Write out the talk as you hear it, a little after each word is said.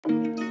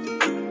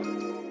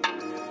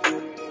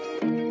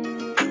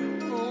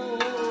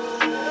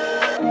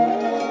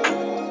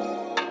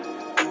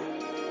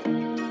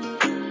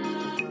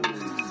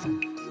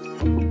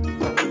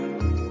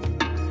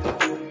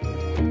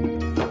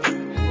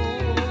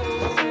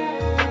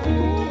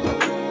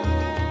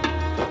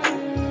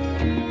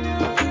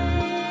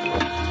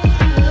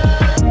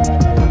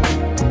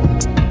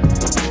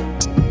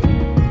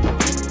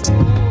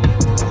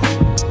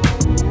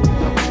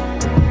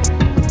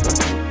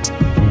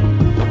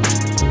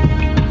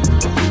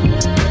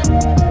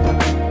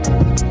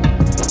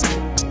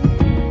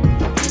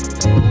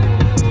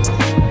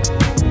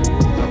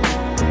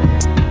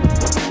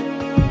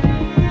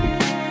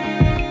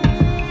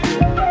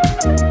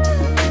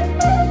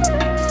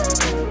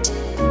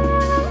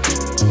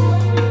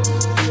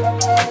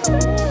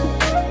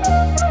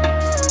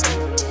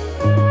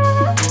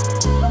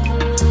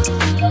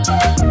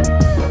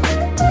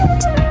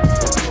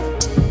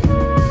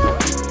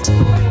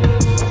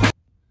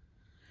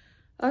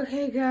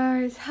Okay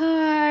guys,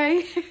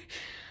 hi.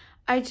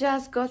 I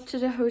just got to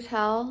the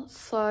hotel,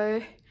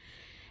 so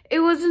it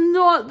was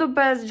not the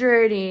best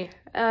journey.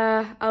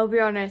 I'll be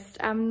honest,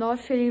 I'm not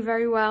feeling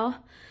very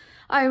well.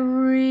 I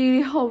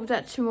really hope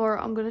that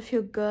tomorrow I'm gonna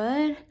feel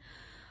good.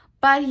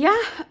 But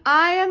yeah,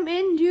 I am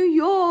in New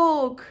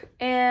York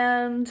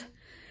and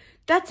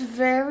that's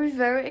very,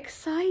 very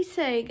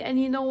exciting.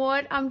 And you know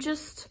what? I'm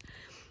just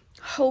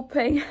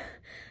hoping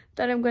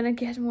that I'm gonna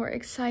get more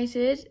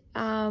excited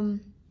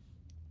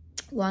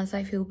once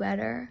I feel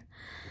better.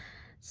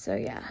 So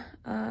yeah,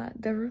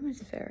 the room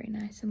is very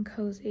nice and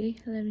cozy.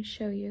 Let me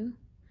show you.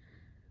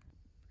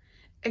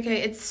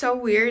 Okay, it's so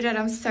weird that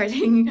I'm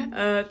starting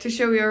to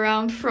show you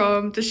around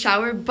from the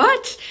shower,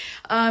 but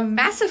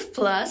massive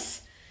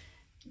plus,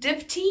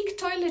 Diptyque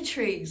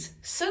toiletries.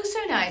 So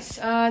nice.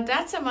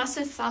 That's a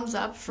massive thumbs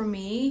up for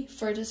me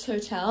for this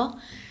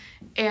hotel.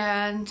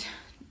 And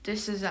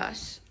this is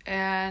us.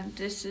 And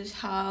this is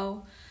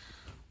how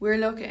we're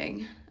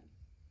looking.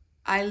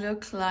 I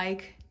look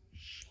like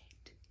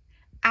shit.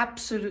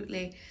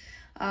 Absolutely.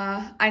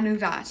 I knew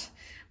that.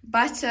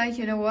 But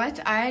you know what?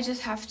 I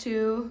just have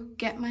to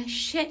get my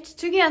shit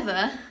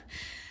together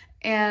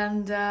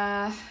and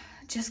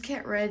just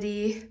get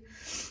ready,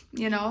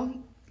 you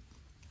know.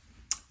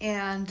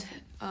 And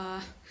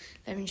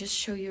let me just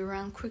show you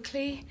around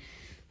quickly.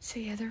 So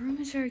yeah, the room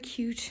is very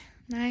cute.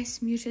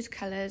 Nice muted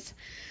colors.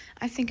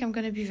 I think I'm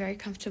gonna be very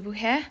comfortable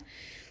here.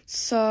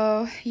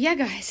 So yeah,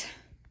 guys.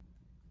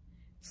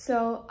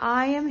 So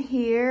I am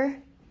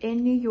here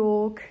in New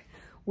York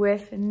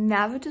with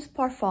Navitus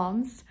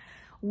Parfums.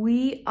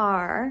 We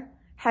are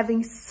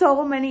having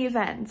so many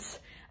events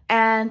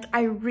and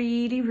I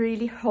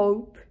really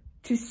hope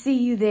to see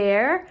you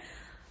there.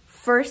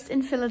 First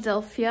in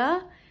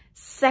Philadelphia,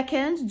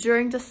 second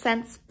during the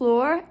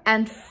SCENTXPLORE,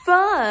 and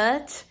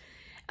third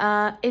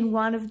in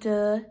one of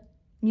the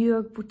New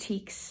York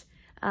boutiques.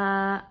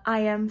 I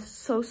am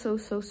so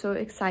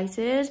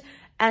excited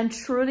and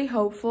truly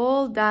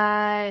hopeful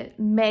that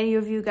many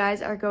of you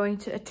guys are going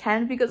to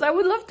attend because I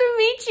would love to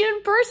meet you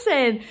in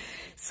person.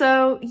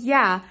 So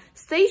yeah,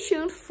 stay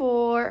tuned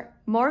for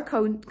more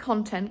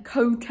content.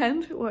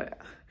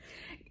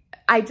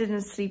 I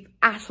didn't sleep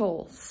at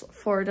all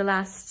for the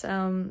last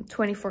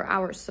 24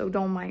 hours, so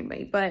don't mind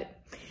me. But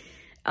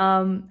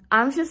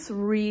I'm just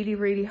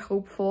really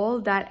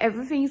hopeful that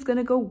everything is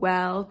gonna go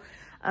well.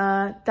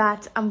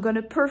 That I'm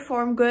gonna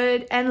perform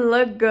good and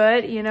look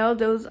good, you know,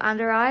 those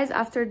under eyes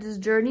after this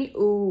journey.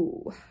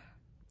 Ooh,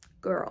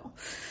 girl.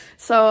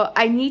 So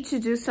I need to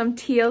do some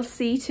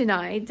TLC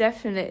tonight,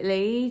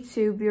 definitely,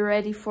 to be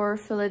ready for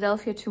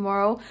Philadelphia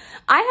tomorrow.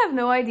 I have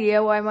no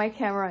idea why my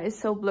camera is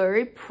so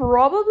blurry.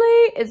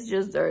 Probably it's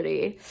just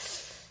dirty.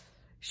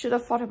 Should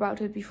have thought about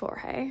it before,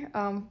 hey?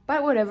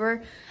 But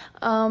whatever.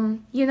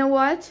 You know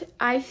what?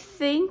 I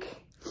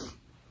think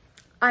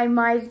I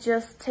might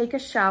just take a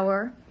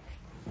shower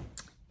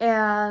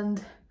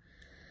and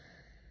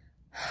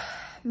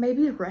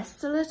maybe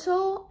rest a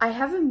little. I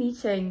have a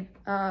meeting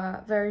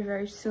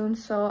very soon,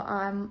 so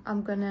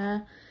I'm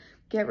gonna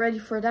get ready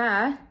for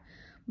that.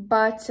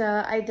 But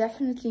I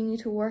definitely need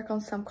to work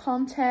on some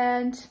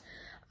content.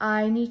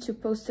 I need to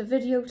post a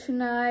video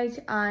tonight.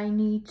 I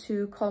need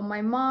to call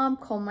my mom,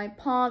 call my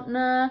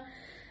partner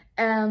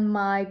and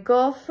my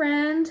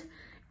girlfriend.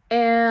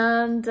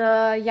 And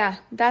yeah,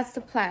 that's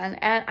the plan.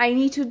 And I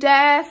need to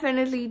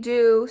definitely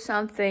do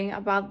something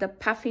about the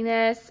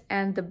puffiness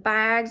and the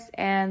bags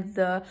and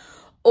the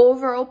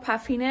overall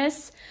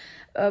puffiness.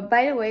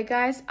 By the way,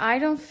 guys, I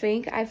don't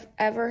think I've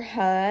ever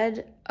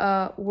had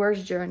a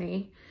worse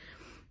journey.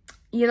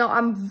 You know,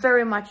 I'm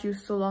very much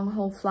used to long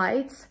haul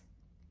flights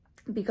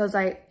because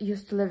I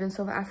used to live in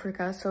South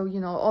Africa. So,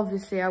 you know,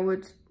 obviously I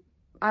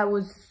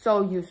was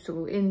so used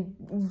to in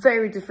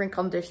very different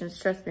conditions,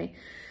 trust me.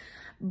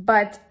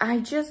 But I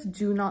just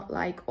do not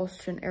like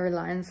Austrian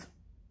Airlines.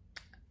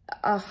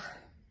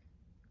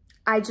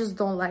 I just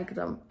don't like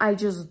them. I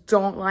just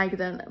don't like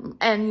them.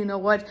 And you know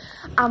what?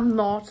 I'm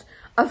not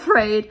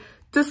afraid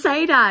to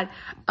say that.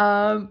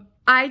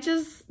 I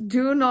just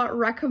do not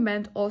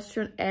recommend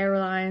Austrian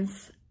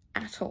Airlines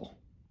at all.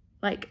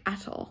 Like,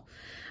 at all.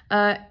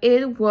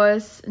 It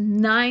was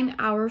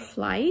 9-hour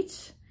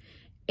flight,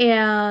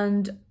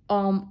 and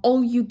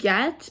all you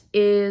get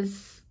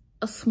is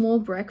a small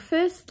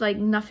breakfast, like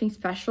nothing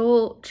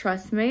special,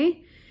 trust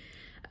me.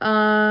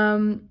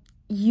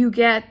 You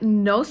get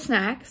no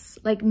snacks,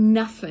 like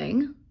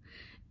nothing.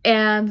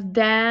 And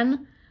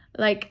then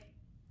like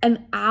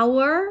an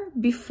hour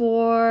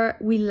before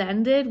we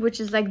landed, which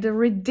is like the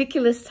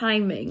ridiculous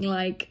timing,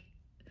 like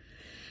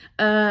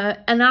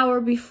an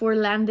hour before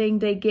landing,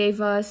 they gave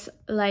us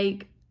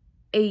like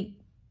a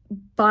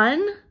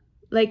bun,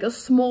 like a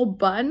small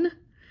bun,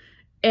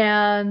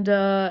 and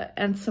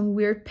some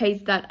weird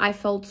paste that I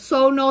felt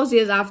so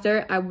nauseous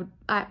after.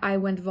 I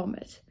went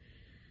vomit,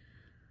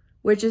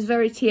 which is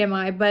very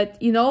TMI,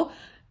 but you know,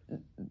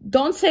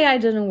 don't say I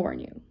didn't warn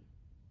you.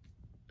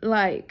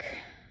 Like,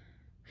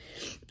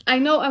 I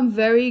know I'm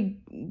very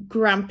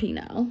grumpy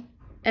now,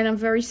 and I'm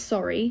very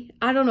sorry.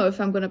 I don't know if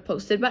I'm gonna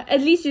post it, but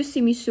at least you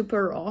see me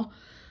super raw.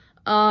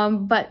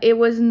 But it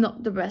was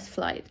not the best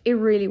flight. It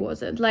really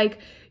wasn't. Like,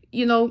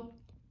 you know,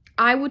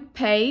 I would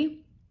pay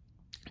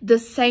the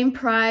same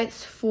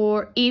price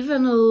for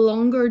even a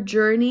longer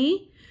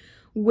journey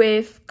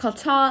with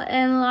Qatar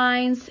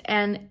Airlines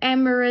and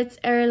Emirates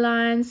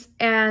Airlines,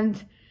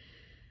 and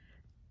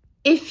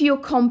if you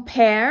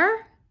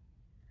compare,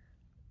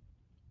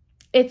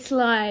 it's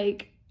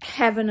like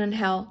heaven and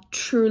hell,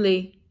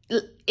 truly,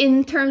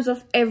 in terms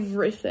of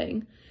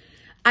everything.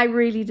 I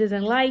really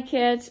didn't like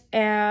it,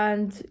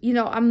 and you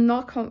know,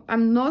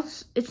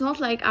 it's not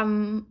like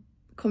I'm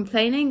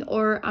complaining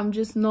or I'm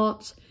just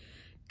not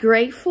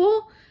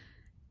grateful.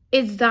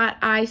 It's that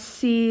I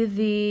see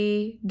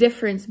the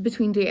difference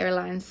between the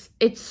airlines.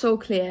 It's so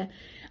clear.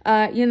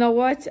 You know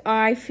what?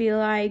 I feel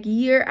like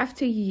year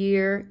after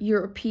year,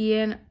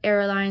 European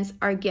airlines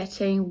are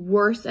getting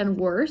worse and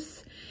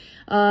worse.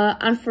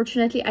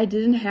 Unfortunately, I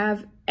didn't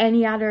have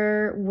any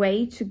other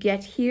way to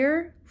get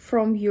here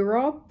from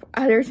Europe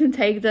other than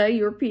take the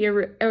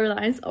European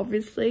airlines,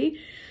 obviously.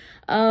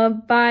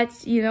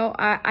 But, you know,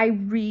 I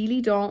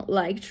really don't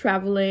like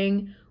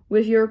traveling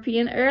with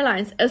European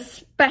airlines,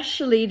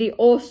 especially the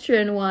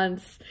Austrian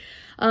ones.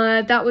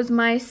 That was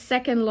my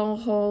second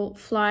long-haul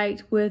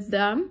flight with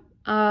them.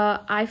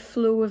 I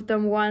flew with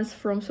them once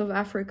from South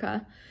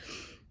Africa,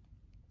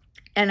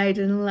 and I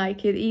didn't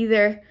like it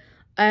either.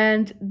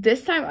 And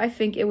this time I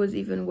think it was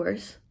even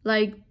worse.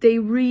 Like, they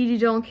really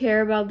don't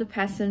care about the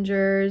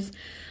passengers,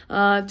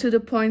 to the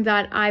point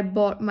that I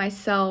bought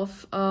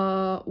myself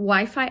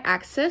Wi-Fi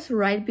access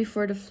right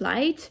before the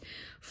flight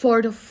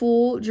for the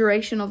full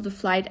duration of the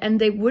flight, and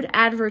they would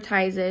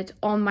advertise it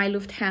on my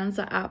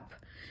Lufthansa app.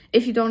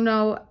 If you don't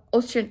know,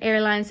 Austrian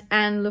Airlines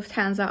and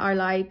Lufthansa are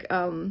like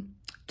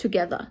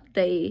together.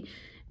 They,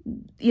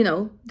 you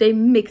know, they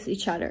mix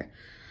each other.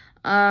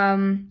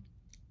 And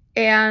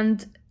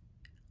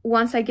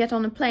once I get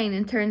on a plane,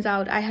 it turns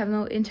out I have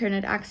no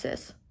internet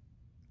access.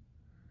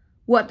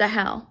 What the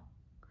hell?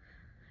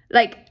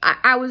 Like,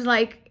 I was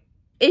like,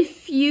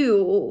 if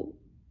you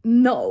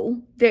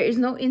know there is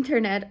no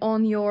internet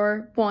on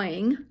your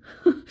Boeing,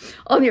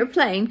 on your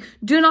plane,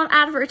 do not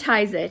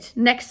advertise it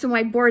next to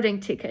my boarding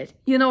ticket.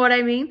 You know what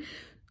I mean?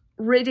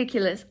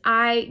 Ridiculous.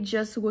 I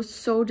just was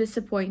so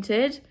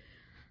disappointed.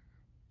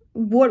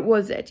 What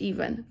was it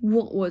even?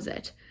 What was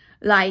it?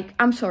 Like,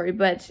 I'm sorry,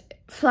 but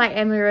Fly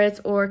Emirates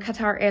or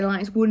Qatar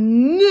Airlines would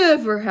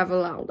never have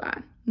allowed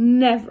that.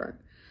 Never.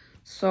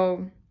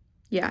 So,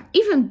 yeah.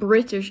 Even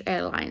British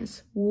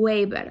Airlines,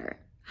 way better.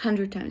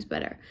 100 times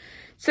better.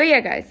 So, yeah,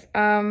 guys.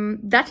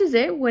 That is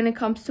it when it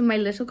comes to my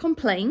little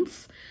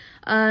complaints.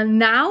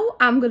 Now,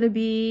 I'm going to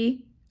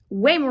be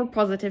way more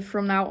positive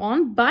from now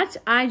on. But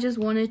I just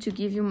wanted to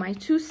give you my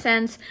 2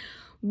 cents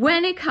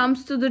when it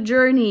comes to the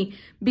journey.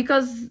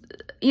 Because,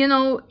 you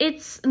know,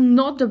 it's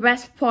not the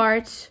best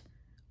part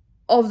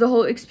of the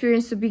whole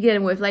experience to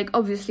begin with. Like,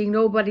 obviously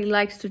nobody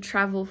likes to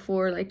travel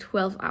for like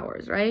 12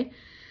 hours, right?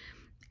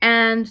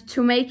 And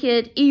to make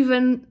it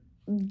even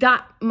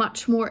that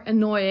much more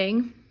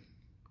annoying,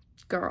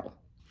 girl.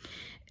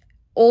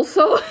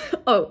 Also,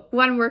 oh,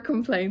 one more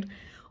complaint.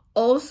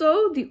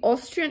 Also, the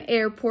Austrian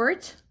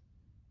airport,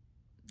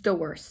 the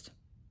worst.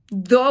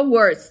 The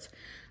worst.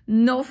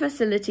 No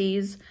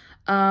facilities,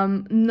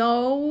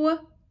 no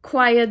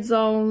quiet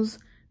zones,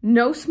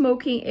 no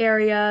smoking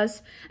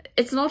areas.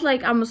 It's not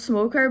like I'm a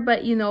smoker,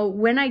 but you know,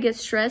 when I get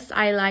stressed,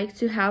 I like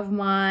to have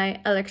my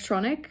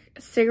electronic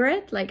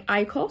cigarette, like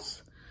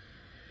IQOS.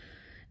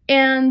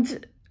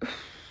 And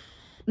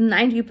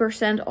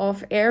 90%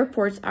 of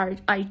airports are,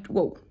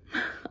 whoa,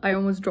 I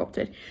almost dropped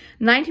it.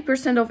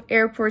 90% of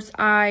airports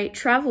I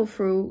travel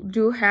through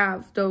do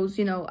have those,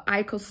 you know,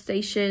 IQOS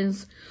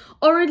stations,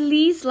 or at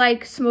least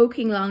like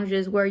smoking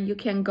lounges where you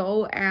can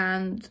go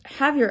and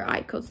have your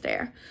IQOS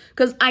there.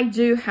 Because I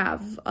do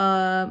have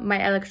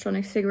my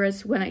electronic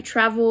cigarettes when I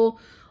travel,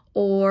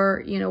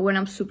 or, you know, when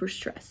I'm super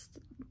stressed.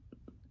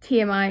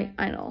 TMI,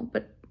 I know,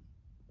 but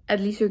at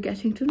least you're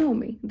getting to know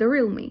me, the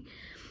real me.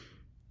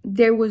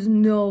 There was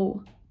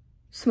no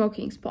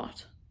smoking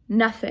spot.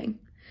 nothing.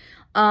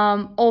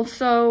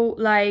 Also,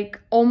 like,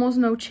 almost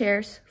no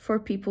chairs for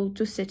people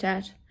to sit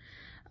at.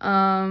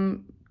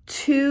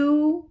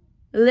 2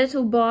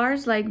 little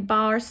bars, like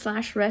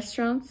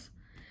bar/restaurants.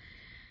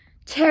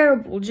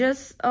 Terrible.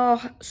 Just,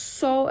 oh,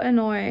 so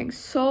annoying.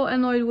 So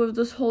annoyed with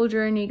this whole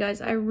journey, guys.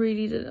 I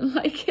really didn't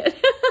like it.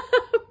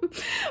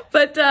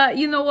 But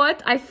you know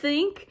what? I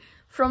think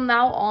from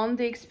now on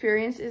the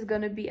experience is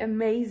gonna be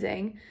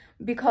amazing,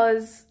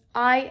 because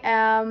I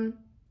am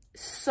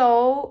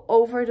so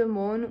over the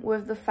moon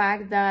with the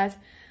fact that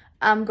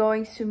I'm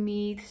going to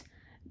meet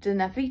the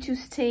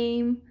Navitus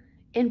team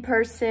in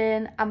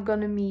person. I'm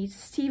gonna meet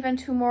Steven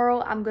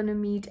tomorrow. I'm gonna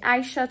meet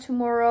Aisha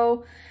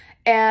tomorrow.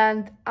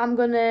 And I'm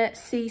gonna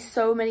see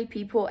so many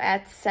people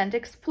at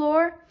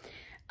SCENTXPLORE.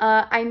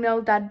 I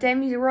know that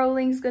Demi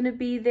Rolling's gonna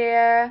be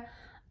there,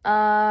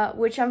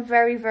 which I'm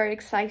very, very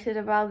excited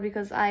about,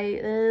 because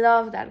I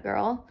love that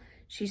girl.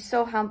 She's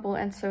so humble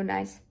and so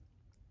nice.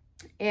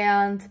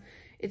 And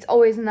it's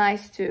always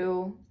nice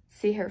to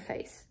see her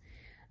face.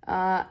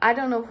 I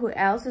don't know who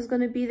else is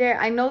gonna be there.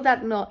 I know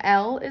that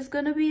Noelle is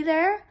gonna be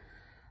there.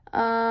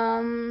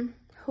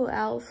 Who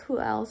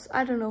else?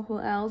 I don't know who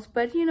else,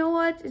 but you know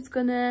what? It's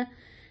gonna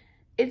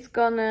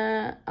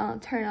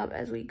turn up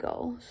as we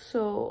go.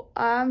 So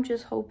I'm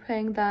just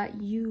hoping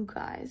that you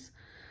guys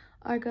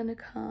are gonna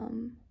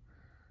come,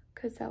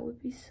 because that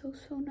would be so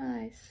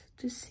nice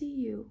to see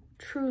you.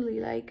 Truly,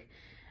 like,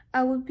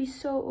 I would be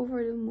so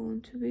over the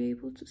moon to be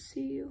able to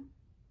see you.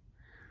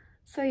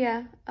 So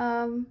yeah,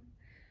 I'm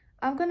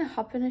gonna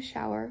hop in a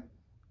shower,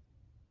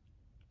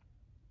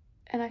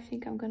 and I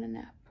think I'm gonna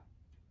nap.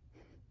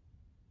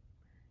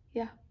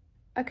 Yeah.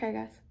 Okay,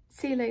 guys.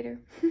 See you later.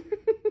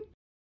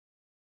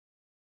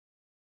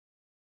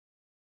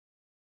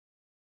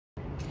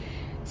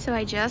 So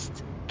I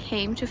just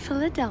came to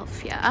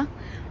Philadelphia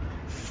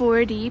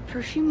for the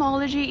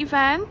Perfumology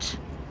event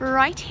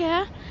right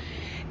here.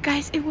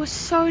 Guys, it was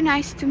so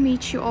nice to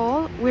meet you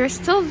all. We're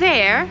still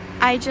there.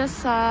 I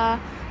just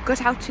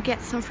got out to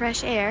get some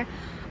fresh air.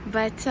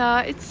 But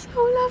it's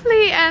so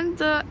lovely, and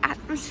the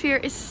atmosphere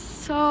is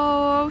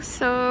so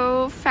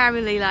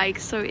family-like.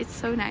 So it's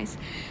so nice.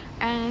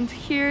 And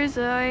here's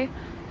a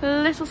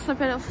little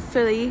snippet of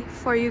Philly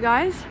for you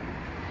guys.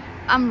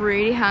 I'm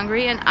really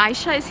hungry, and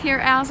Aisha is here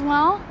as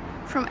well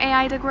from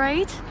AI the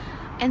Great,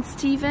 and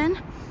Steven.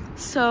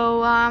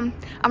 So I'm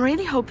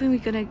really hoping we're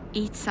gonna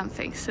eat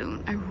something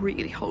soon. I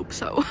really hope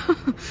so.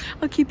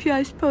 I'll keep you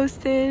guys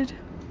posted.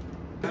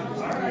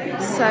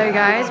 So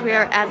guys, we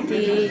are at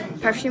the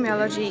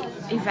Perfumology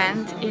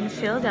event in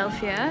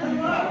Philadelphia.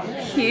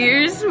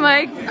 Here's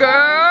my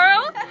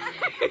girl.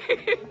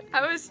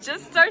 I was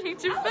just starting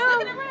to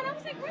film.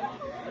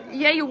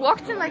 Yeah, you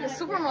walked in like a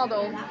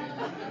supermodel.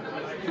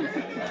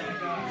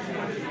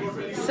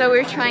 So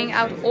we're trying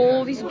out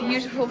all these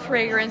beautiful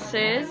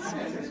fragrances.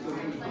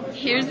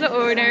 Here's the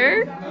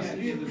owner.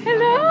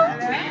 Hello.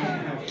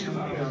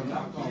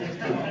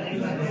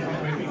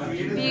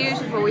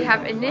 Beautiful. We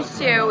have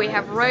Initio, we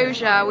have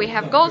Roja, we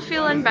have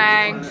Goldfield and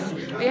Banks,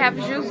 we have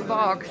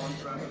Juicebox,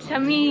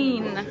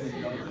 Tamine,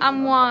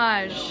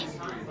 Amouage,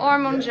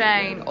 Ormond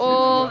Jane,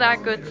 all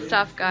that good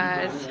stuff,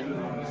 guys.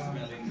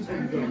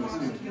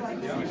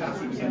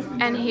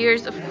 And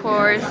here's, of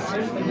course,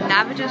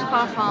 Navitus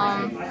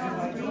Parfum.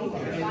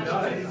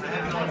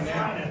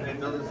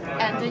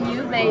 And the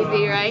new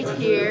baby right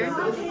here,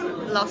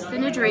 Lost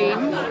in a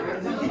Dream.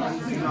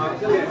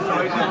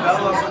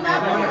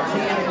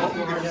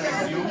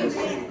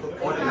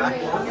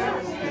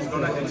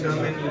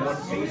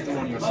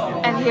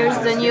 And here's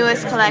the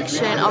newest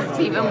collection of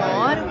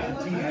VIVAMOR.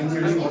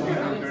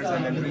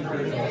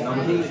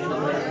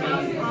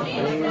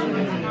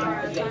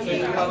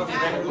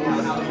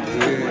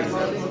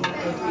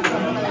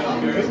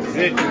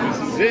 This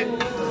is it.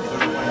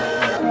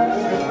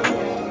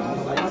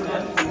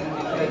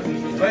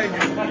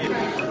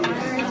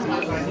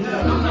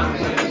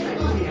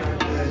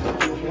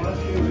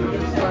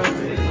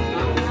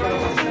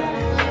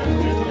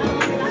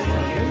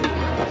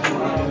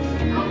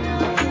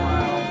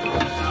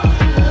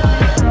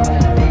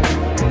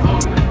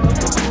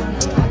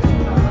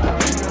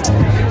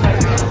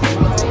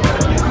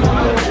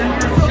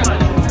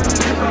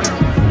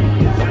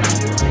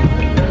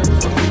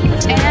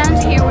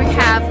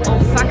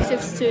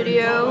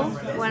 Studio,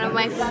 one of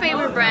my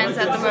favorite brands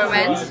at the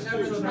moment.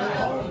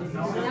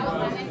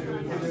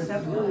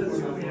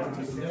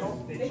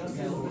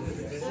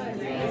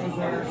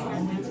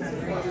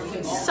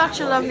 Such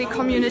a lovely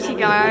community,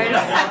 guys.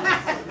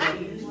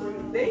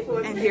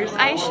 And here's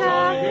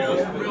Aisha,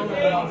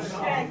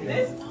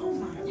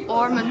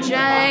 Ormond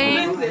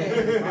Jane.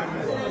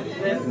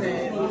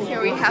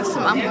 Here we have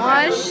some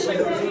Amouage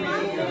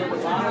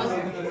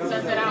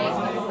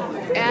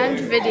and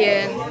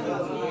Vidian.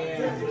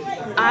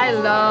 I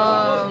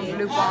love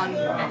Lupin.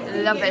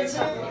 Love it.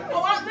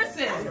 Oh, well,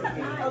 listen.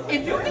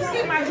 If you can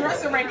see my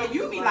dresser right now,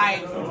 you'd be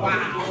like,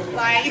 wow.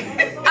 Like,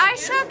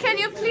 Aisha, can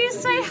you please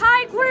say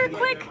hi real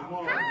quick?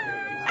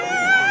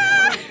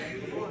 Hi.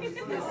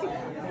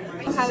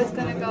 How it's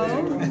gonna go?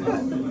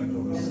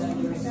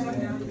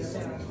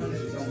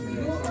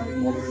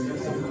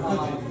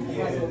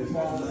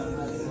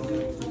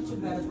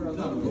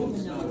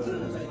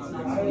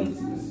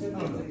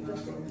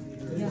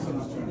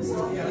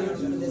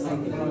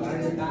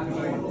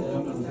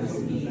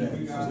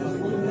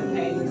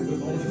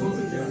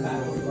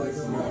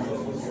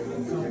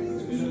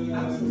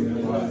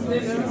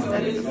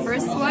 That's the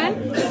first one.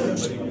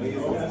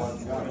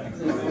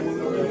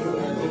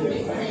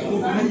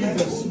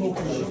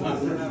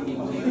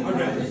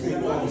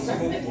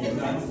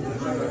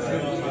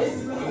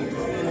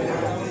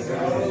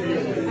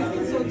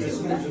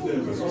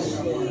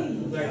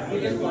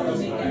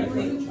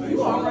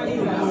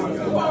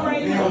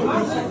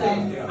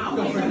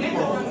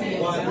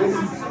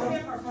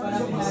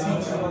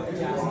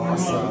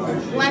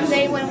 One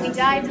day when we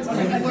die, this will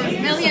be worth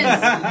millions.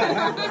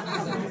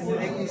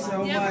 Thank you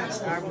so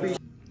much. I appreciate it.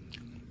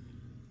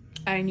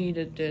 I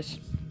needed this.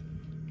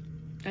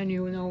 And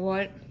you know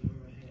what?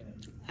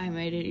 I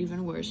made it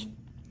even worse.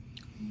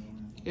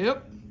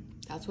 Yep,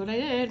 that's what I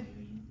did.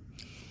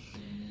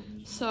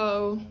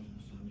 So,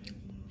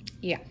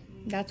 yeah,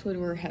 that's what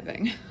we're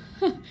having.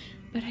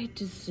 But I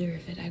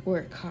deserve it. I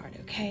work hard,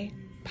 okay?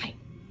 Bye.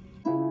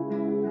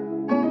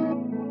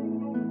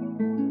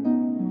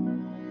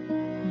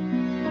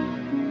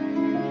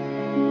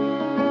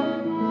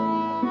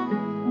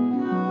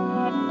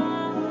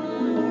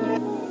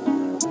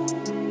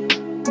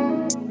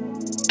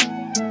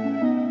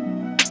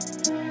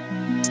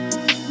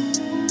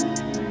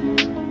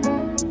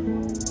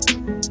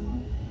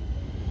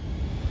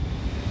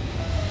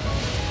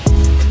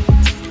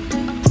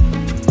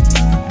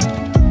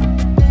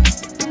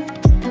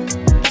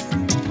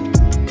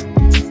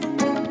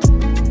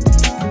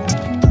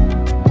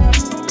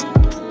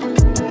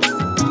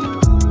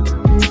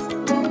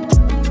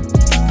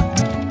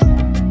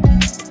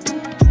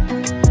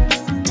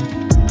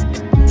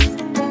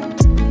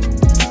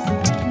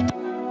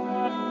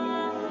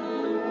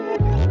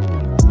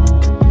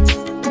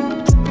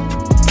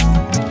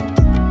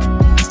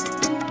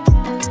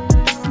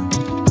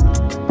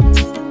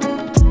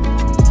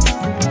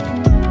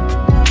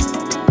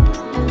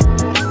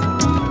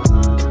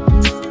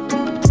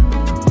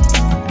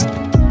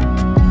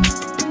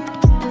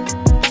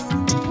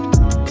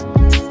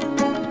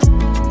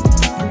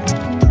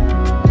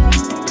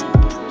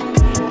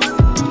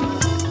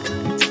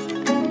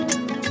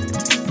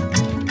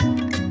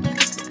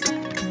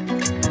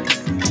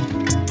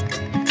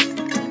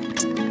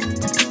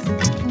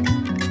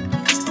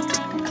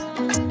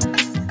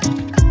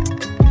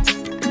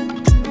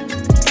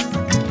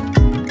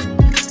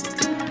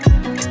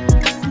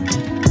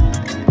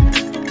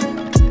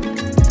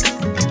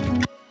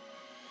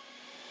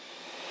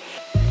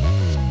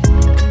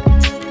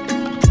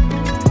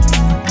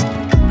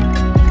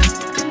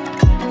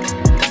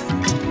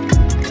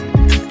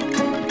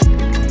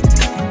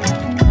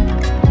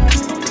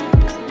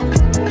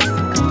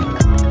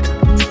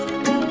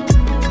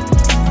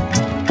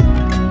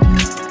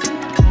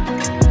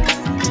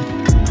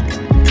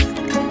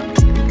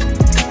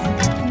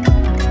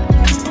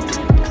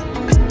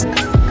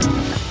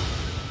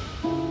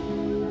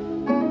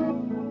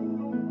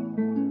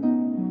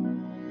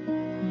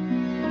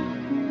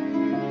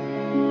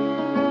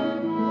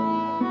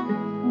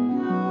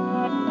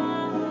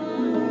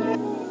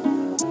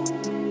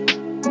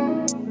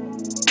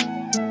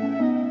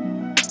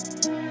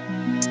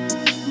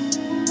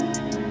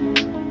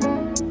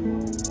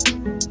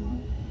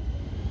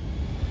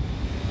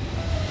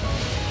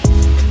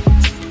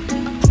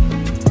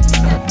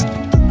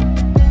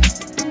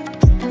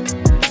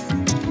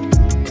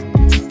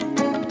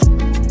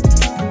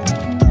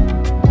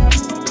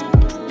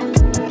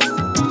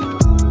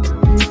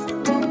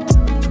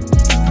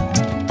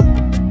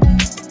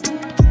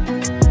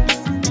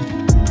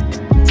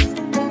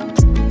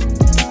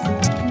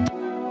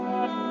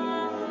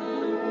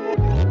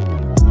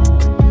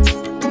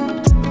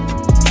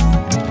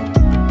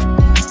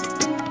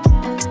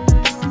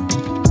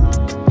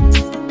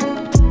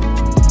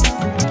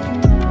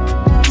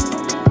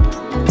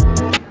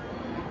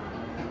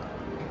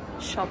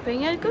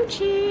 Shopping at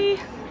Gucci.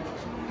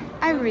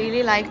 I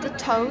really like the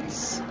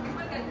totes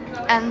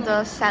and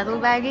the saddle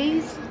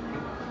baggies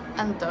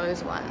and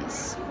those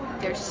ones.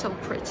 They're so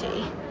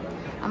pretty.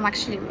 I'm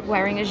actually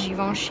wearing a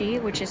Givenchy,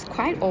 which is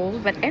quite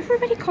old, but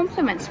everybody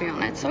compliments me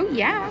on it. So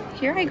yeah,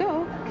 here I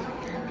go.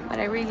 But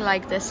I really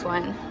like this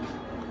one.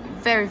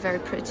 Very, very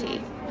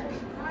pretty.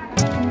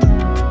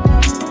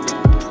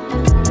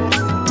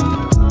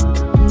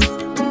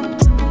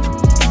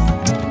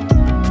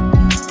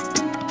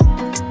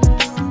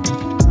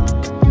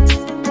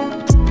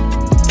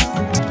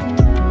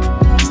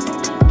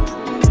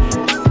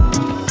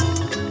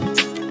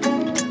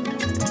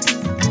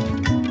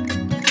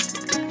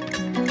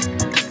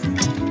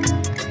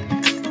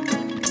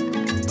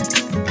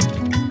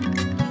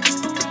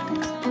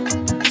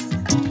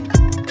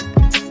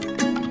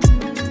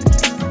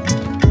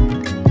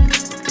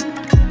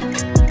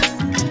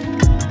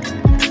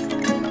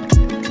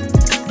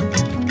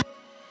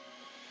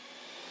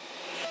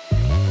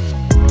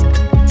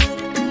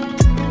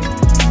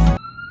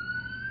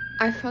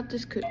 I thought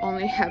this could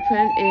only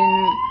happen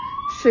in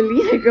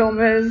Selena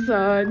Gomez's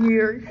New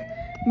York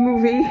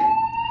movie,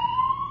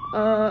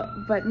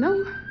 but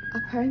no,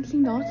 apparently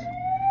not.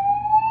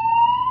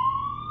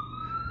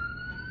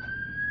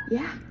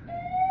 Yeah,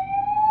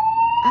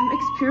 I'm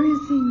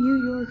experiencing New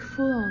York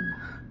full on.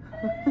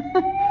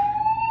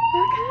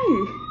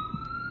 Okay.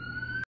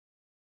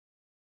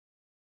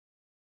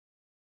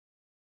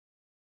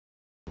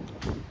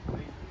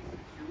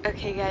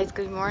 Okay guys,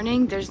 good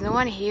morning. There's no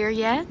one here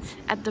yet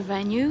at the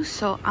venue,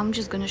 so I'm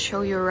just gonna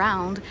show you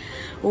around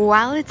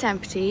while it's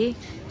empty.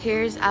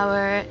 Here's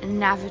our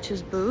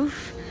Navitus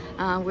booth.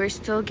 We're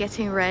still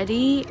getting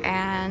ready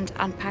and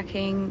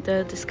unpacking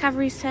the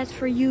discovery sets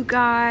for you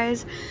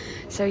guys.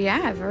 So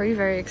yeah,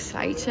 very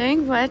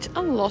exciting, but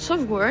a lot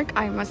of work,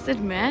 I must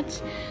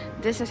admit.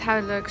 This is how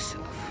it looks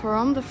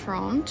from the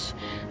front.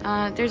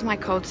 There's my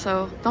coat,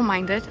 so don't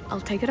mind it,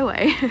 I'll take it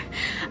away.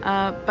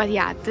 But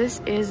yeah,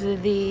 this is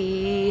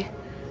the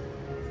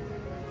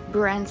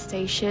brand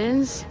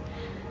stations.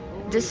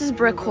 This is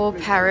Brickell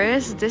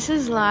Paris. This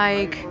is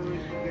like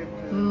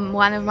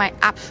one of my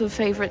absolute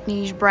favorite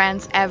niche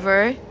brands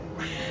ever.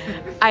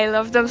 I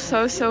love them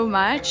so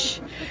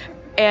much,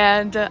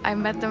 and I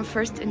met them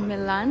first in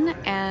Milan,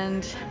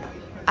 and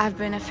I've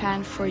been a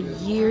fan for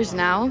years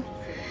now.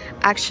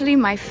 Actually,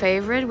 my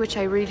favorite, which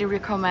I really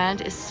recommend,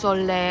 is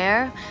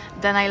Solaire.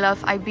 Then I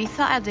love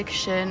Ibiza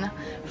Addiction,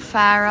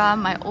 Farah,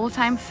 my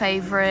all-time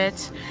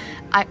favorite.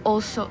 I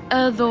also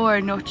adore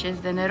Noches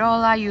de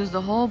Nerola. Use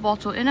the whole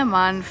bottle in a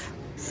month.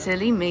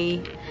 Silly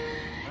me.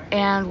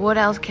 And what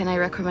else can I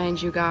recommend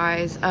you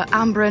guys?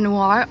 Ambre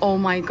Noir. Oh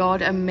my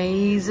god,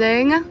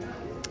 amazing.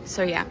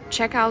 So yeah,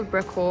 check out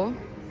Brickell.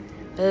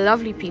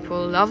 Lovely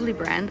people, lovely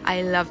brand.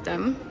 I love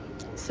them.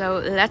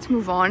 So let's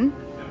move on.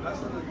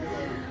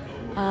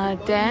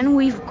 Then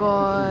we've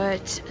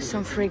got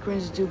some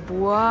Fragrance du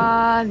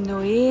Bois,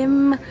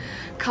 Noim,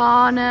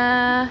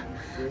 Kana,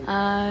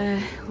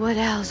 what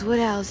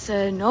else,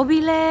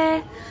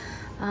 Nobile.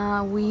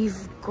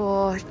 We've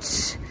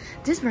got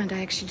this brand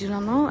I actually do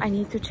not know. I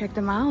need to check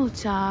them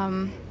out.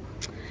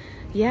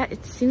 Yeah,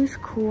 it seems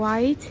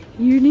quite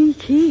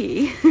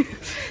unique.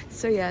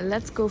 So yeah,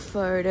 let's go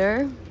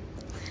further.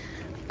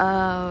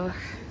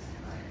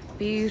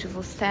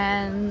 Beautiful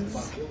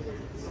stands.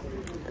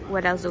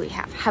 What else do we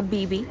have?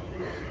 Habibi.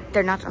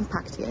 They're not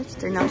unpacked yet.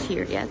 They're not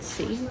here yet.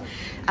 See,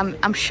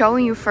 I'm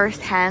showing you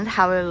firsthand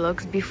how it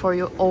looks before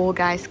you all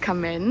guys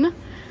come in.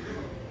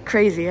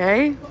 Crazy,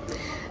 eh?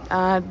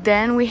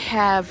 Then we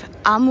have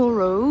Amour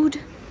Road,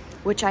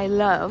 which I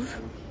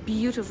love.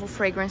 Beautiful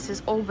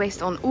fragrances, all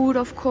based on oud,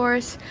 of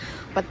course,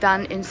 but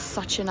done in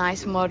such a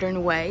nice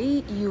modern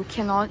way. You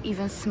cannot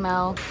even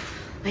smell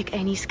like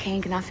any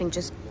skank, nothing,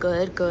 just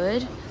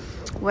good.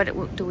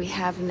 What do we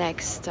have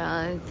next?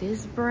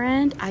 This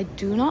brand I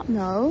do not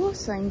know,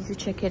 so I need to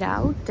check it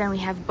out. Then we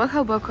have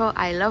Boho Boko.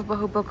 I love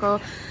Boho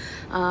Boko.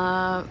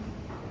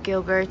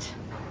 Gilbert,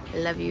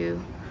 love you.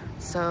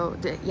 So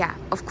yeah,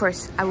 of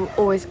course I will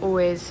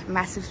always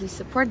massively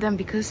support them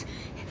because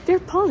they're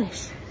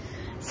Polish.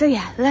 So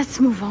yeah, let's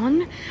move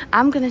on.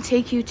 I'm gonna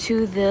take you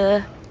to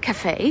the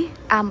cafe.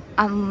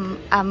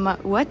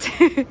 What?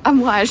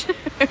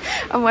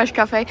 Amouage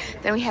Cafe.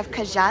 Then we have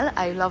Kajal.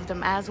 I love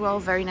them as well.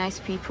 Very nice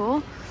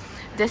people.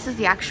 This is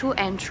the actual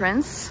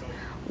entrance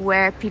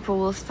where people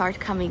will start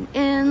coming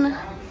in.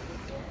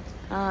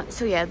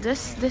 So yeah,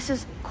 this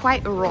is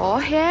quite raw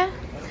here.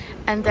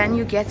 And then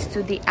you get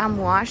to the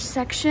Amouage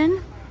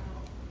section.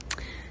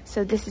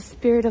 So this is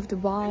Spirit of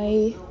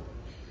Dubai.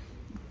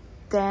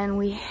 Then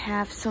we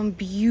have some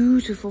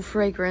beautiful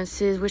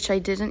fragrances, which I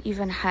didn't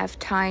even have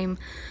time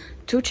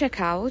to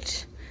check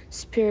out.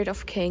 Spirit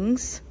of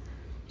Kings.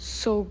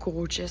 So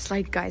gorgeous.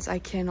 Like, guys, I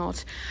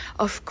cannot.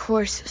 Of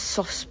course,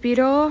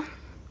 Sospiro.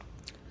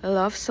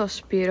 Love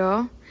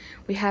Sospiro.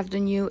 We have the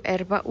new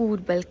Erba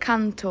Oud, Bel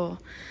Canto.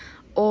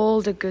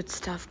 All the good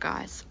stuff,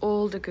 guys.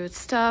 All the good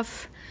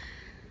stuff.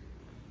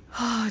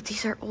 Oh,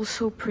 these are all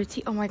so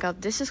pretty. Oh my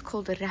god, this is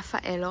called the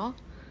Raffaello.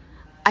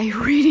 I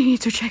really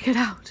need to check it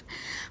out.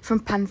 From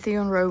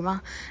Pantheon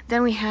Roma.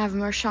 Then we have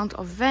Merchant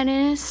of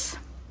Venice.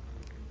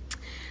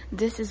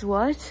 This is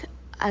what?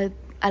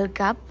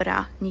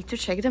 Algabra. Need to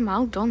check them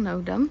out. Don't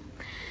know them.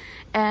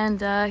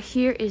 And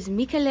here is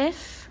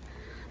MICALLEF.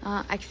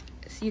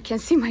 You can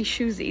see my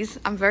shoesies.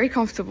 I'm very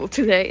comfortable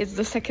today. It's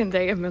the second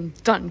day I'm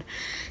done.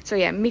 So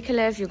yeah,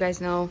 MICALLEF, you guys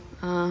know,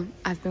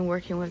 I've been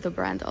working with the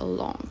brand a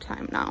long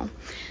time now.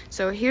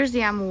 So here's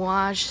the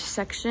Amouage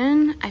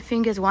section. I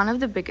think is one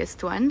of the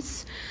biggest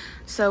ones.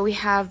 So we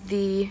have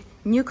the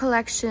new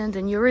collection,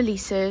 the new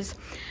releases.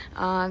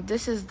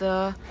 This is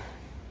the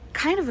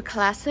kind of a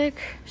classic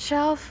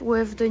shelf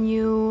with the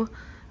new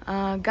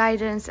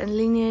Guidance and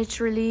Lineage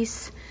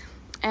release.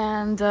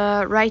 And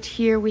right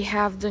here we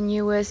have the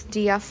newest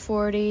Dia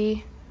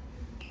 40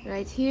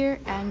 right here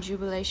and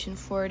Jubilation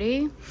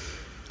 40.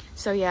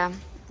 So yeah,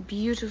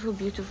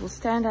 beautiful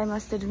stand, I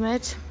must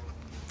admit.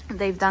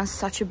 They've done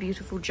such a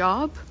beautiful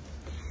job.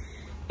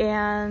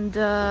 And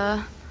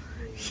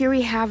here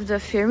we have the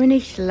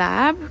Firmenich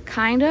Lab,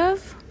 kind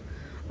of,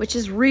 which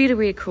is really,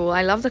 really cool.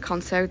 I love the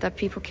concept that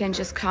people can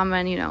just come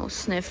and, you know,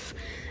 sniff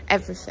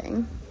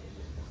everything.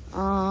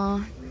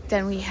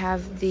 Then we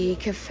have the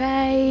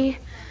cafe,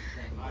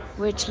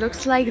 which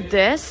looks like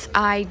this.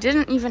 I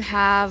didn't even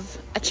have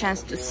a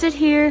chance to sit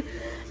here,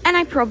 and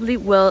I probably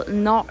will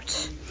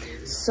not.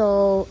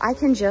 So I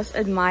can just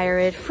admire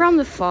it from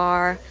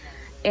afar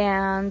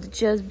and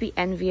just be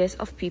envious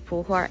of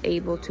people who are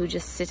able to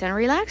just sit and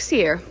relax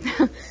here.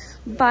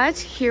 But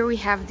here we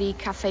have the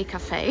cafe,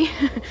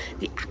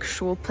 the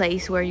actual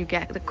place where you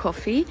get the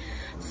coffee.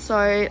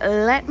 So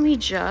let me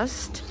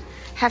just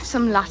have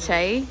some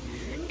latte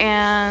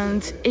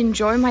and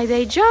enjoy my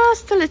day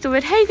just a little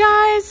bit. Hey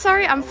guys,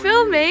 sorry I'm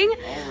filming.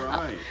 All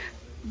right.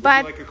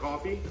 But Would you like a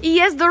coffee?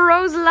 yes, the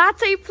rose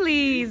latte,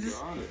 please.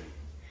 Got it.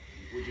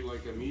 Would you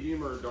like a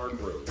medium or a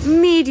dark roast?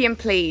 Medium,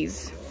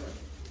 please.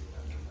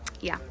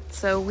 Yeah,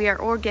 so we are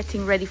all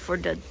getting ready for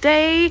the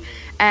day,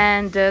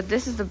 and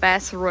this is the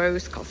best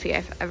roast coffee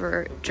I've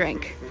ever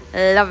drank.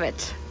 Love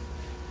it.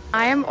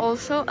 I am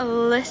also a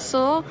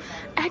little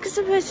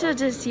exhibitor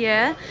this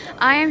year.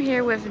 I am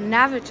here with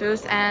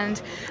Navitus,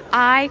 and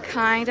I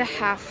kind of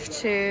have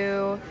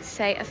to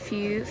say a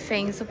few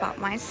things about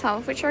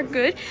myself, which are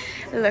good.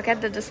 Look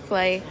at the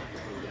display.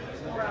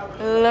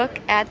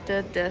 Look at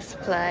the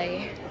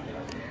display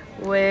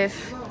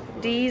with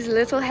these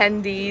little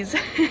handies.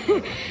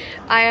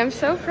 I am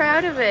so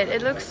proud of it.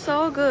 It looks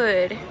so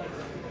good.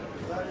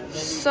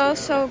 So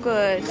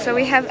good. So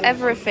we have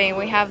everything.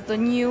 We have the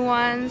new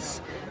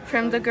ones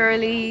from the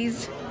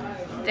girlies.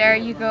 There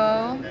you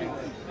go.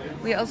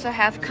 We also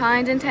have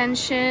Kind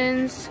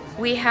Intentions.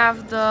 We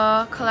have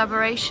the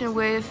collaboration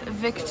with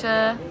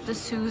Victor de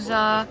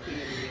Souza.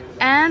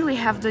 And we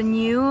have the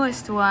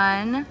newest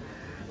one,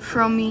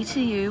 From Me to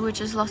You, which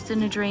is Lost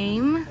in a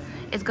Dream.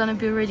 It's gonna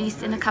be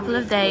released in a couple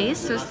of days,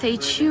 so stay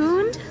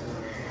tuned.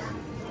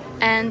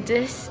 And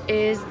this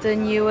is the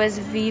newest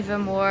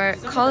VIVAMOR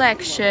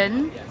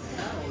collection.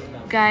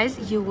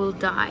 Guys, you will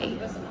die.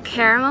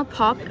 Caramel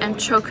Pop and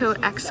Choco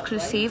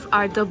Exclusive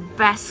are the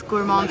best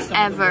gourmands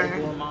ever.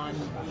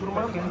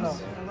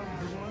 PARFUMS.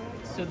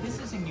 So this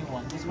is a new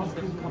one. This one's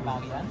didn't come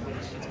out yet.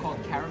 It's called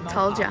Caramel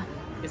Told Pop. ya.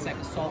 It's like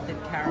a salted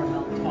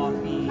caramel,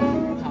 toffee,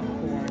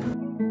 popcorn.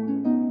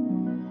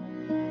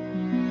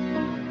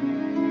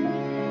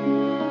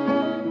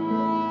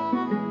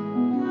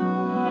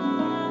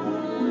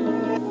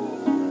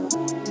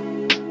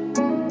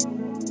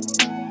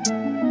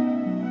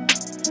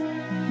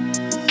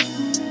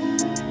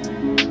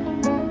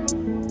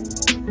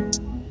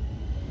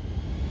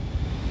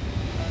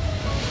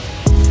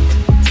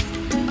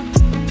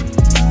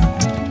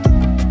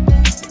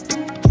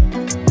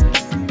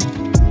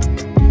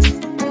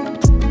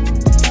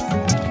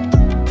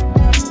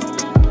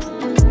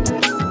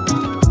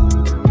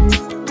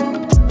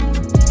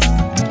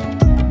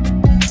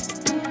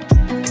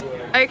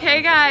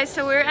 Okay guys,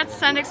 so we're at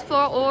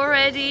SCENTXPLORE all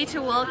ready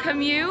to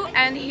welcome you,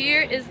 and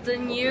here is the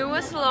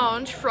newest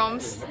launch from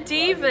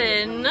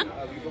Steven.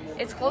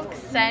 It's called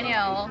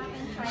Xennial.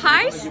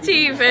 Hi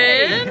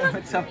Steven!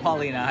 What's up,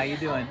 Paulina? How you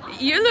doing?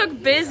 You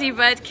look busy,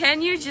 but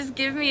can you just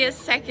give me a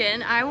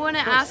second? I want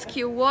to ask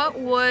you, what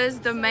was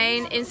the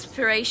main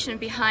inspiration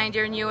behind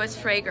your newest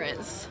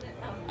fragrance?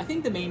 I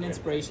think the main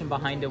inspiration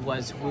behind it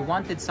was we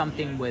wanted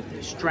something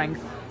with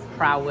strength,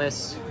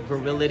 prowess,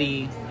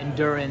 virility,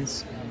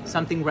 endurance,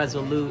 something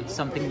resolute,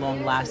 something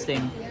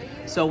long-lasting.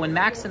 So when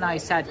Max and I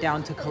sat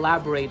down to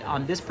collaborate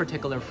on this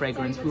particular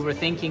fragrance, we were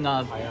thinking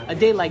of a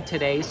day like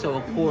today, so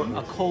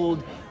a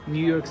cold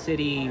New York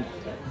City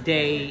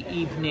day,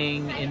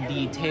 evening in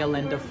the tail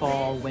end of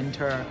fall,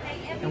 winter,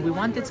 and we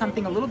wanted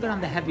something a little bit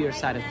on the heavier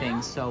side of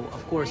things. So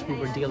of course we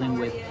were dealing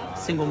with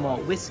single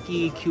malt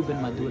whiskey,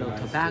 Cuban Maduro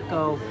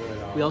tobacco.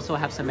 We also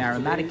have some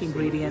aromatic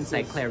ingredients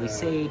like clary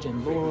sage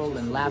and laurel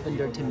and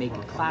lavender to make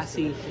it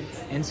classy.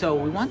 And so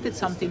we wanted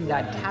something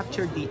that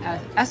captured the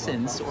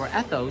essence or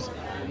ethos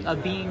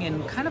of being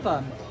in kind of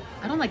a,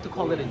 I don't like to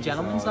call it a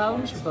gentleman's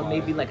lounge, but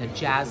maybe like a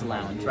jazz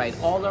lounge, right?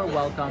 All are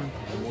welcome.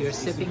 You're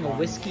sipping a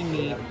whiskey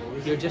neat.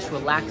 You're just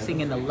relaxing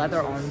in a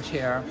leather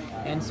armchair.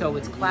 And so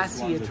it's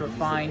classy, it's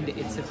refined,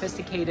 it's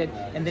sophisticated.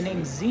 And the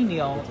name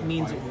Xennial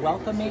means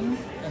welcoming,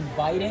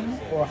 inviting,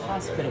 or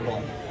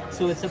hospitable.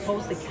 So it's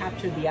supposed to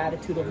capture the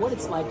attitude of what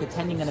it's like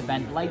attending an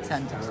event like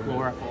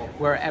SCENTXPLORE,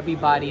 where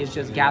everybody is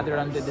just gathered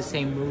under the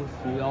same roof.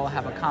 We all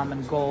have a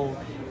common goal,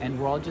 and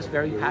we're all just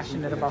very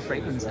passionate about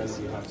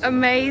fragrances.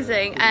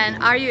 Amazing.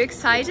 And are you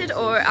excited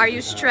or are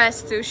you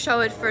stressed to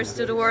show it first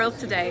to the world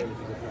today?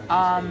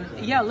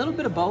 Yeah, a little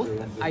bit of both.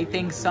 I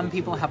think some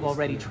people have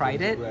already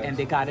tried it and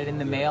they got it in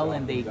the mail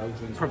and they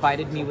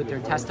provided me with their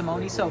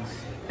testimony. So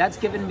that's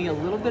given me a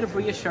little bit of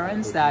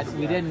reassurance that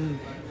we didn't,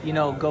 you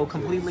know, go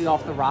completely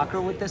off the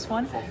rocker with this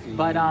one.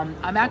 But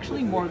I'm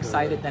actually more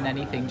excited than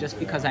anything, just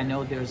because I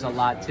know there's a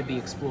lot to be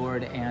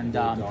explored. And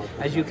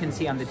as you can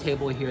see on the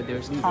table here,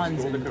 there's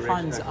tons and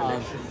tons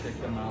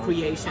of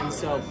creation.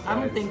 So I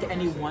don't think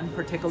any one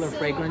particular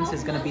fragrance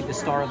is going to be the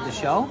star of the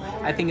show.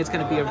 I think it's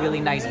going to be a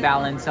really nice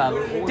balance of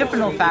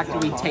different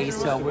olfactory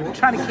tastes. So we're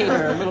trying to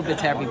cater a little bit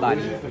to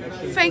everybody.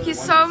 Thank you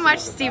so much,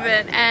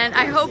 Steven, and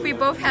I hope we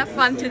both have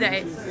fun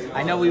today.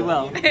 I know we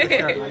will. For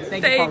sure.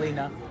 Thank you,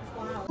 Paulina.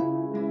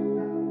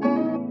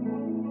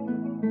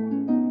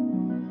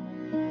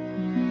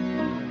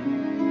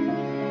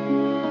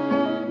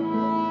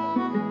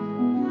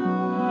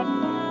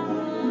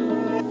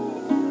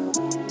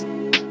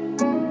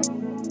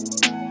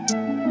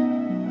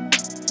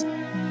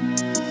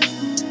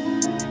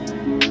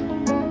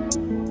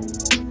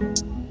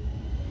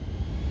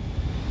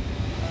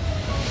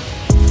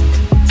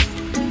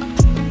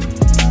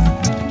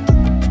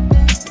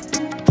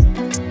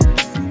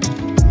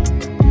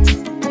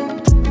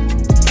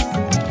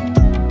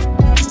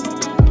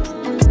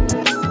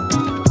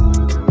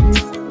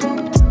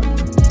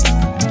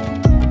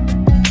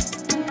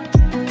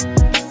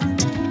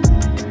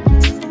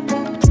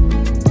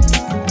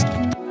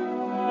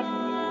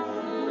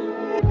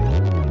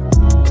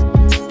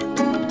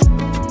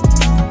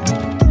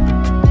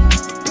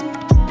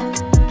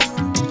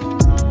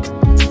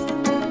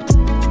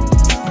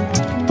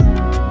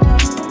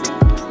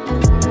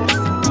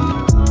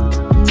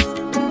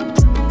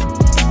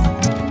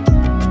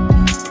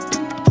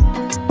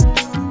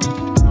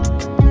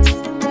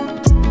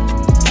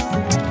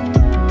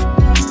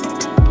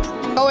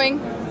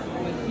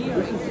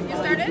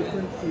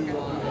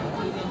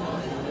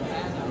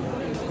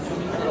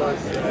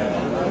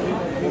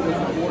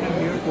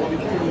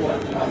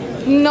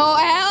 No,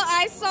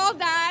 I saw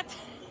that.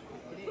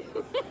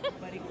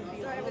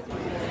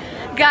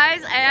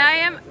 Guys, I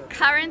am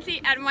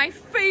currently at my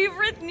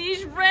favorite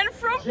niche brand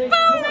from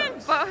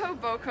Poland,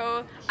 Boho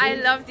Boko. I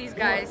love these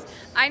guys.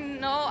 I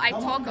know I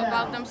talk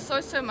about them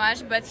so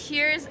much, but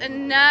here's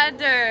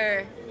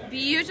another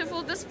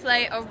beautiful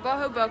display of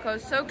Boho Boko.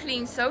 So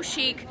clean, so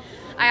chic.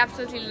 I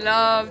absolutely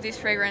love these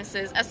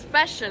fragrances,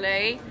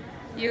 especially,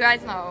 you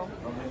guys know,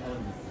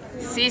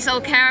 sea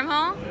salt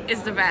caramel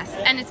is the best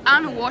and it's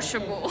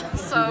unwashable.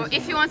 So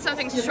if you want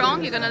something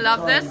strong, you're gonna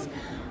love this.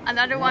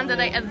 Another one that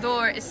I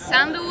adore is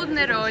Sandalwood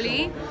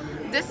Neroli.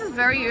 This is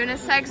very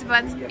unisex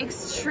but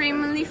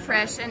extremely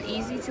fresh and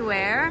easy to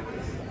wear.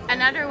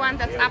 Another one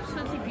that's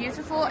absolutely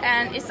beautiful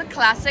and it's a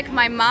classic.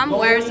 My mom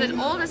wears it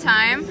all the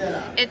time.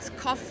 It's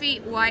Coffee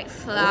White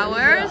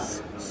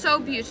Flowers. So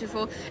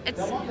beautiful.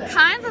 It's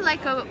kind of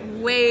like a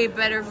way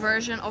better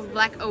version of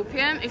Black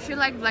Opium. If you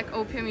like Black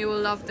Opium, you will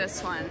love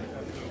this one.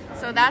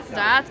 So that's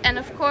that. And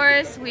of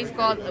course we've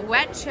got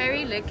Wet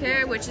Cherry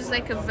Liquor, which is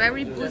like a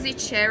very boozy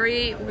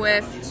cherry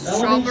with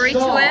strawberry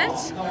to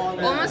it,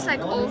 almost like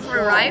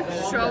overripe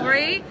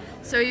strawberry.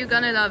 So you're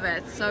gonna love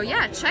it. So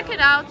yeah, check it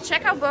out.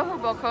 Check out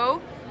Boho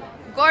Boko.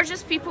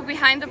 Gorgeous people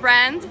behind the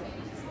brand.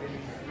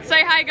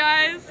 Say hi,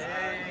 guys.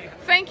 Hey.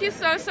 Thank you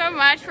so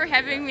much for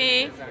having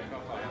me.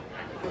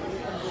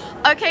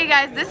 Okay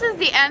guys, this is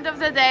the end of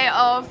the day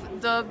of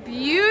the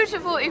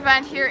beautiful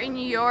event here in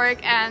New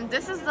York, and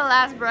this is the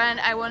last brand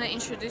I want to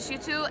introduce you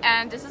to,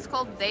 and this is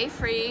called Day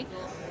Free.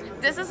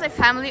 This is a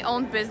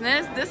family-owned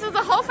business. This is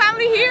the whole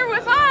family here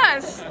with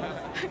us.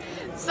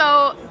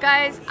 So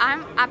guys,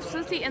 I'm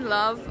absolutely in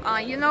love.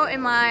 You know,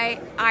 in my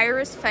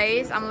iris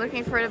phase, I'm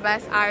looking for the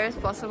best iris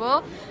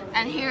possible,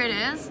 and here it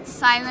is,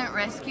 Silent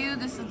Rescue.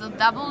 This is the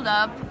doubled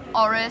up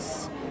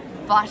Oris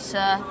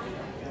Butter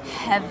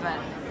Heaven.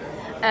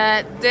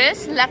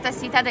 This La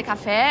Tacita de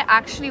Café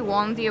actually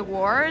won the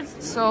awards,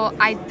 so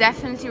I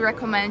definitely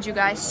recommend you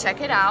guys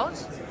check it out.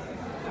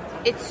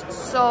 It's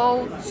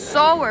so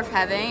worth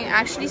having.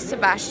 Actually,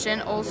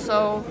 Sebastian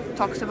also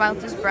talks about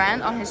this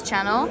brand on his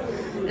channel.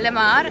 Le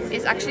Mar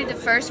is actually the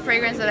first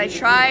fragrance that I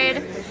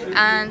tried,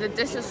 and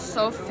this is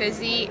so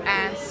fizzy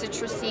and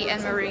citrusy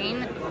and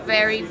marine.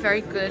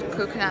 Very good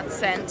coconut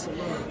scent.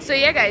 So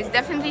yeah guys,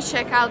 definitely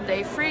check out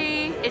Day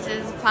Free. It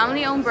is a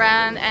family owned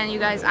brand, and you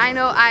guys, I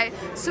know I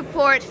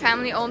support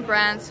family owned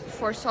brands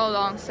for so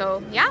long,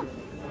 so yeah.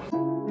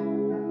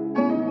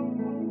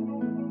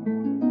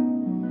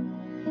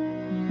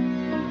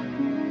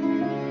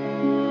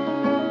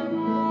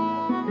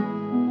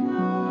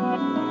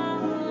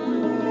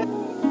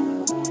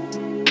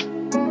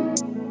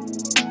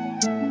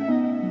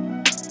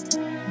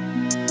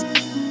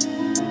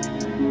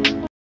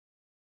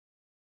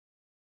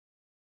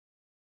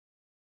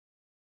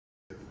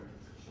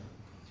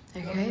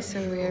 Okay, so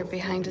we're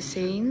behind the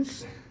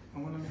scenes.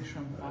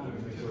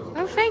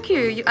 Oh, thank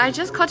you. I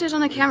just caught it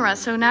on the camera,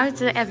 so now it's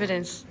the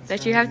evidence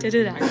that you have to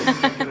do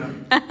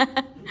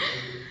that.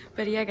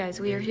 But yeah, guys,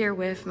 we are here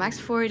with Max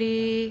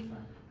 40.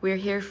 We're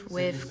here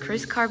with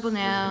Chris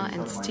Carbonell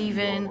and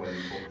Steven,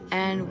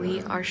 and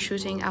we are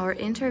shooting our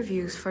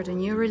interviews for the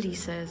new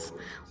releases.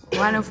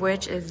 One of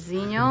which is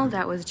Xenial,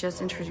 that was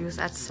just introduced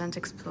at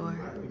SCENTXPLORE.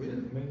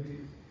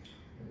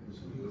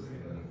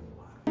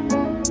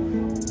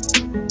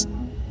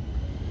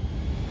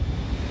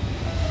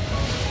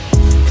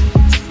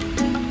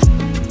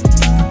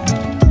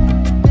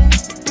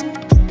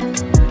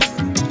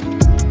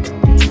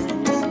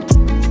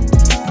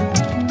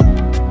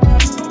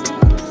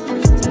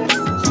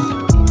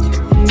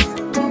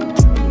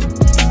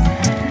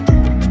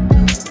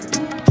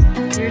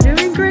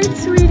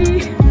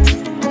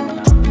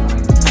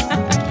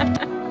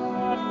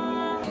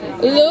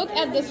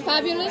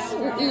 fabulous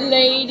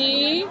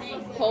lady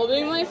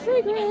holding my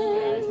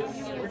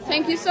fragrance.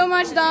 Thank you so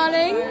much,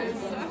 darling.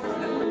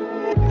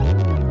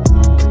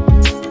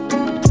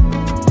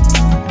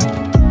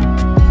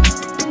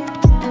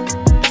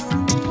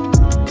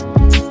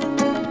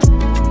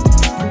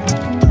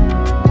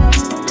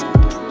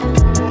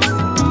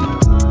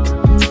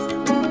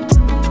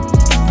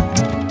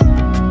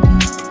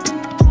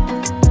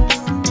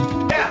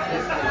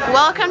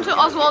 Welcome to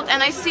Oswald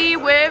NIC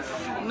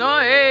with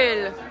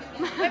Noel.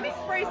 Let me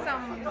spray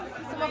some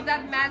of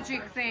that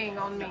magic thing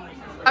on me.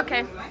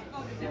 Okay.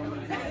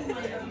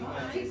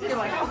 You're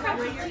like,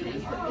 okay.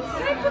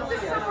 Can I put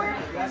this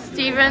somewhere?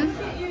 Steven.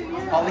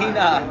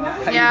 Paulina,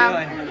 how you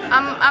doing?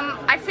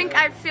 I think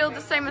I feel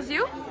the same as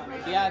you.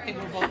 Yeah, I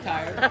think we're both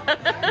tired.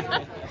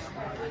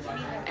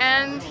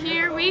 And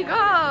here we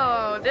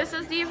go. This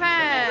is the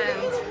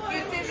event.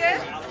 You see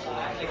this?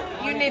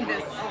 You need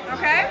this,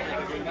 okay?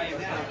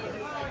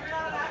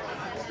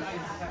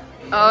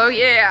 Oh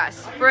yeah,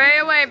 spray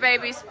away,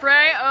 baby,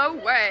 spray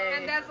away.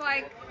 And that's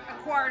like a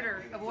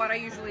quarter of what I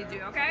usually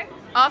do, okay?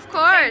 Of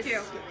course. Thank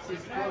you.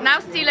 Now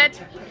steal it.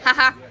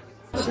 Haha.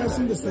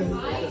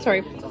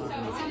 Sorry.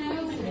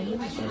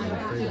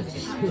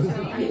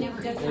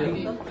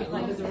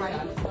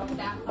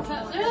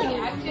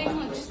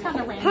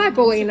 Hi,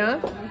 Paulina.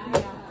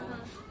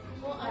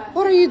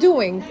 What are you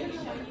doing?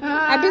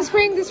 I've been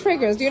spraying this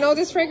fragrance. Do you know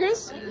this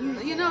fragrance?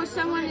 You know,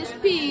 someone is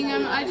peeing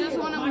and I just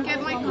want to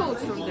get my coat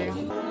from there.